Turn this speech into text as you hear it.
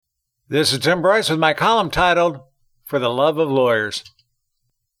This is Tim Bryce with my column titled, For the Love of Lawyers.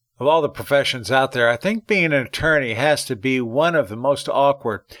 Of all the professions out there, I think being an attorney has to be one of the most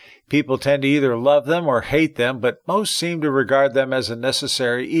awkward. People tend to either love them or hate them, but most seem to regard them as a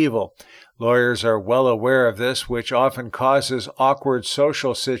necessary evil. Lawyers are well aware of this, which often causes awkward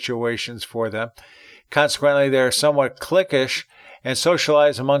social situations for them. Consequently, they are somewhat cliquish and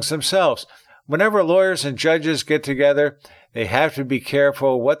socialize amongst themselves. Whenever lawyers and judges get together, they have to be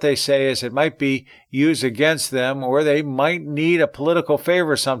careful what they say, as it might be used against them, or they might need a political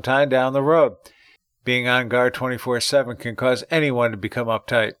favor sometime down the road. Being on guard 24/7 can cause anyone to become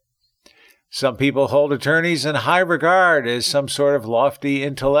uptight. Some people hold attorneys in high regard as some sort of lofty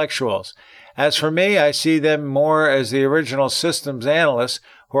intellectuals. As for me, I see them more as the original systems analysts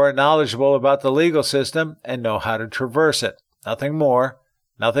who are knowledgeable about the legal system and know how to traverse it. Nothing more,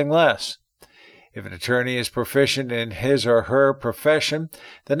 nothing less. If an attorney is proficient in his or her profession,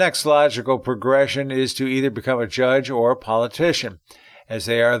 the next logical progression is to either become a judge or a politician, as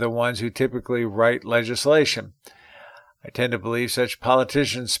they are the ones who typically write legislation. I tend to believe such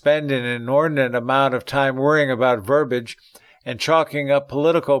politicians spend an inordinate amount of time worrying about verbiage and chalking up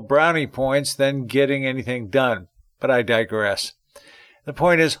political brownie points than getting anything done. But I digress. The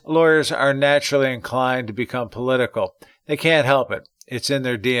point is, lawyers are naturally inclined to become political. They can't help it. It's in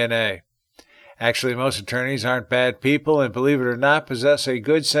their DNA. Actually, most attorneys aren't bad people and, believe it or not, possess a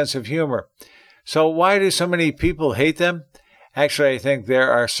good sense of humor. So why do so many people hate them? Actually, I think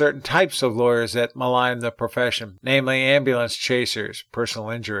there are certain types of lawyers that malign the profession, namely ambulance chasers,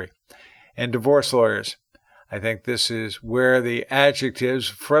 personal injury, and divorce lawyers. I think this is where the adjectives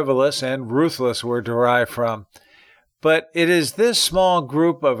frivolous and ruthless were derived from. But it is this small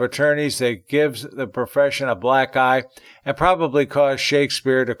group of attorneys that gives the profession a black eye and probably caused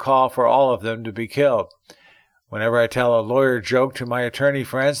Shakespeare to call for all of them to be killed. Whenever I tell a lawyer joke to my attorney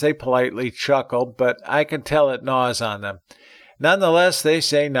friends, they politely chuckle, but I can tell it gnaws on them. Nonetheless, they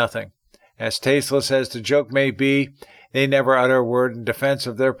say nothing. As tasteless as the joke may be, they never utter a word in defense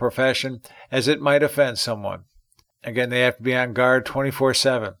of their profession, as it might offend someone. Again, they have to be on guard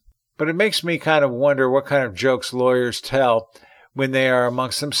 24/7. But it makes me kind of wonder what kind of jokes lawyers tell when they are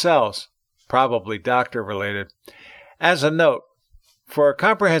amongst themselves, probably doctor-related. As a note, for a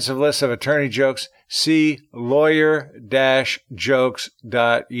comprehensive list of attorney jokes, see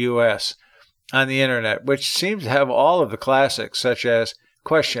lawyer-jokes.us on the internet, which seems to have all of the classics, such as,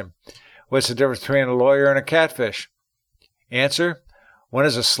 question, what's the difference between a lawyer and a catfish? Answer, one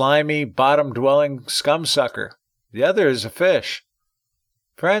is a slimy, bottom-dwelling scumsucker. The other is a fish.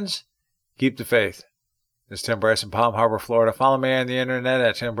 Friends, keep the faith. This is Tim Bryce in Palm Harbor, Florida. Follow me on the internet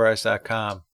at timbryce.com.